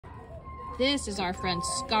This is our friend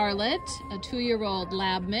Scarlet, a 2-year-old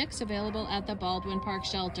lab mix available at the Baldwin Park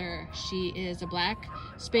shelter. She is a black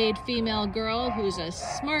spayed female girl who's a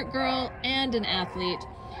smart girl and an athlete.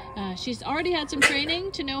 She's already had some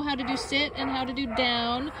training to know how to do sit and how to do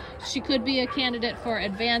down. She could be a candidate for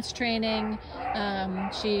advanced training.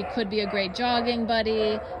 She could be a great jogging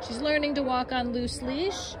buddy. She's learning to walk on loose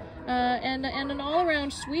leash and an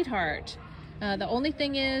all-around sweetheart. The only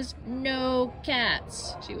thing is, no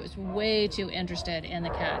cats. She was way too interested in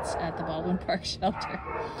the cats at the Baldwin Park shelter.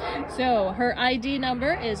 So her ID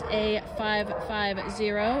number is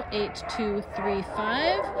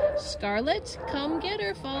A5508235. Scarlet, come get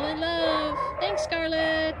her, fall in love. Thanks,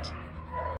 Scarlet.